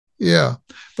Yeah,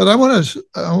 but I want to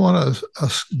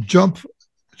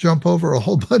jump over a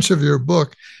whole bunch of your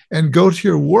book and go to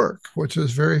your work, which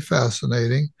is very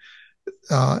fascinating.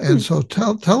 And Hmm. so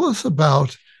tell us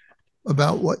about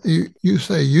what you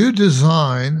say you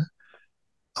design.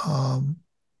 Um,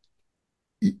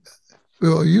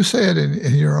 well, you say it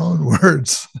in your own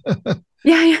words.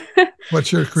 Yeah, yeah.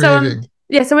 What you're So creating.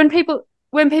 yeah, so when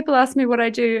people ask me what I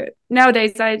do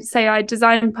nowadays, I say I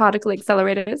design particle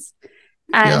accelerators.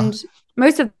 Yeah. And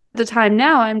most of the time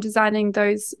now, I'm designing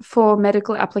those for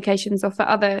medical applications or for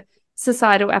other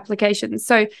societal applications.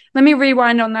 So let me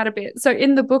rewind on that a bit. So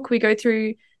in the book, we go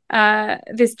through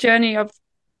this journey of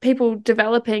people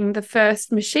developing the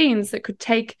first machines that could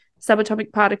take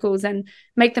subatomic particles and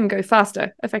make them go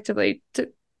faster, effectively,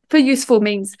 for useful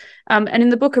means. And in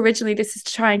the book, originally, this is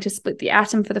trying to split the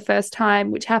atom for the first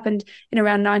time, which happened in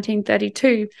around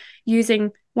 1932,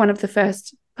 using one of the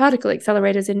first particle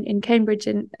accelerators in Cambridge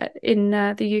in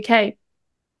the UK.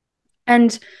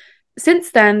 And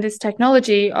since then, this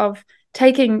technology of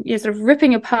taking, sort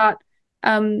of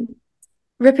um,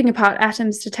 ripping apart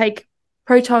atoms to take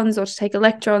protons or to take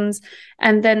electrons,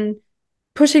 and then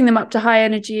pushing them up to high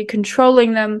energy,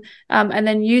 controlling them, and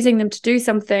then using them to do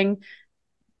something.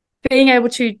 Being able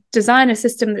to design a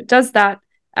system that does that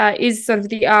is sort of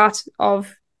the art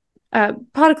of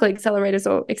particle accelerators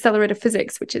or accelerator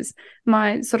physics, which is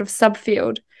my sort of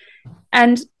subfield.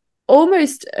 And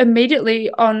almost immediately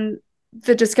on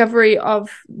the discovery of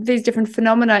these different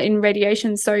phenomena in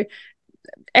radiation. So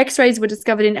X-rays were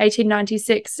discovered in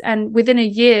 1896, and within a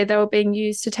year they were being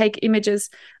used to take images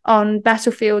on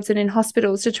battlefields and in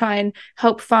hospitals to try and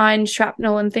help find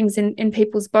shrapnel and things in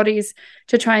people's bodies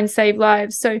to try and save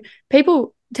lives. So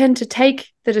people tend to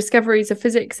take the discoveries of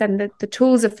physics and the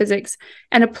tools of physics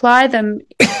and apply them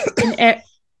in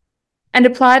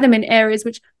areas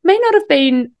which may not have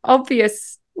been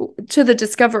obvious to the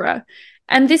discoverer.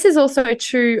 And this is also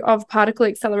true of particle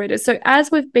accelerators. So,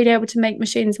 as we've been able to make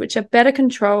machines which are better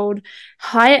controlled,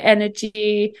 higher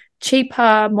energy,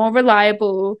 cheaper, more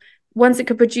reliable, ones that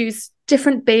could produce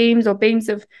different beams or beams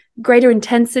of greater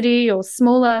intensity or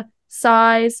smaller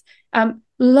size,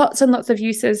 lots and lots of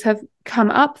uses have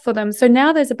come up for them. So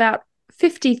now there's about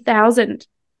 50,000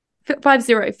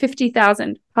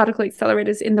 50,000 particle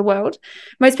accelerators in the world.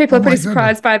 Most people Oh are pretty my goodness.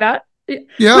 surprised by that.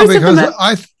 Yeah, Most of them because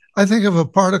are, I think of a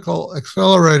particle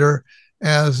accelerator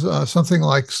as something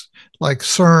like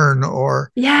CERN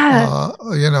or yeah,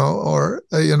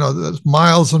 there's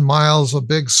miles and miles a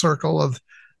big circle of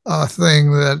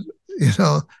thing that you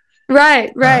know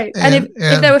right, right. And if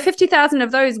there and were 50,000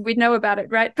 of those, we'd know about it,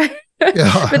 right? But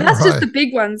yeah, that's just right. the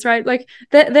big ones, right? Like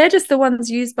they're just the ones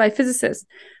used by physicists.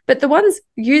 But the ones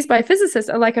used by physicists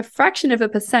are like a fraction of a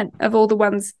percent of all the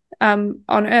ones on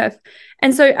Earth.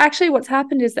 And so actually what's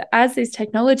happened is that as these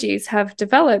technologies have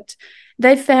developed,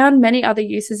 they've found many other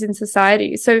uses in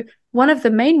society. So one of the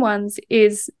main ones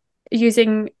is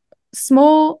using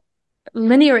small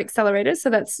linear accelerators.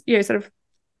 So that's, sort of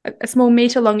a small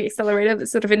meter long accelerator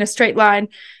that's sort of in a straight line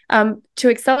to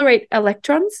accelerate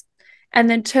electrons and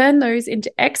then turn those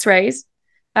into X-rays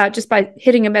just by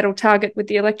hitting a metal target with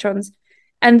the electrons.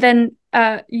 And then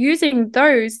using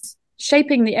those,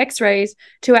 shaping the X-rays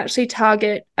to actually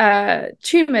target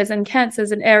tumors and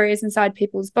cancers and areas inside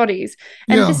people's bodies.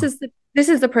 And Yeah. this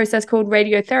is the process called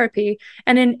radiotherapy.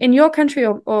 And in your country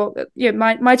or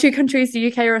my two countries, the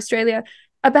UK or Australia,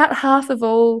 about half of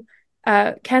all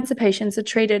cancer patients are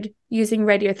treated using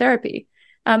radiotherapy.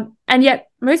 And yet,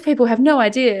 most people have no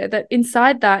idea that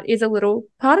inside that is a little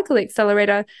particle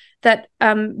accelerator that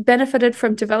benefited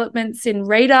from developments in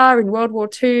radar in World War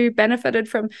II, benefited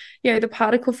from the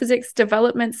particle physics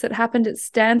developments that happened at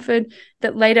Stanford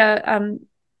that later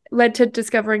led to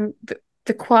discovering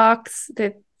the quarks,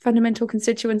 the fundamental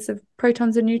constituents of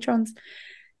protons and neutrons.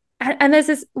 And there's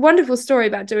this wonderful story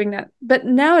about doing that. But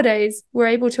nowadays, we're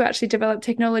able to actually develop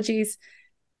technologies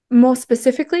more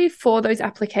specifically for those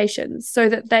applications so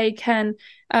that they can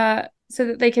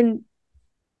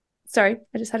sorry,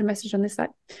 I just had a message on this side.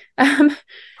 um,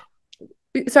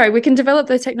 sorry, we can develop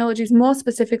those technologies more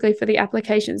specifically for the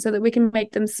application so that we can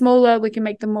make them smaller, we can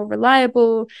make them more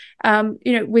reliable.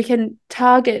 We can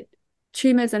target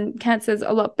tumors and cancers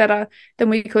a lot better than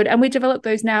we could. And we develop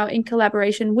those now in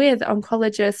collaboration with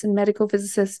oncologists and medical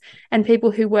physicists and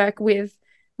people who work with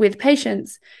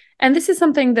patients. And this is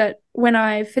something that when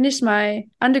I finished my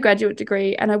undergraduate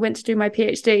degree and I went to do my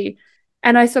PhD,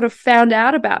 and I sort of found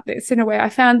out about this in a way, I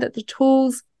found that the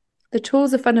tools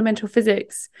of fundamental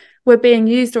physics were being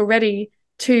used already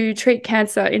to treat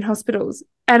cancer in hospitals.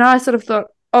 And I sort of thought,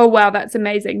 oh, wow, that's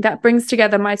amazing. That brings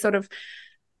together my sort of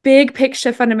big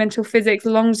picture fundamental physics,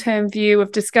 long-term view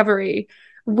of discovery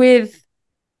with,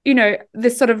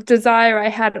 this sort of desire I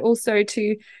had also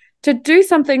to do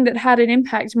something that had an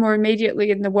impact more immediately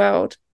in the world.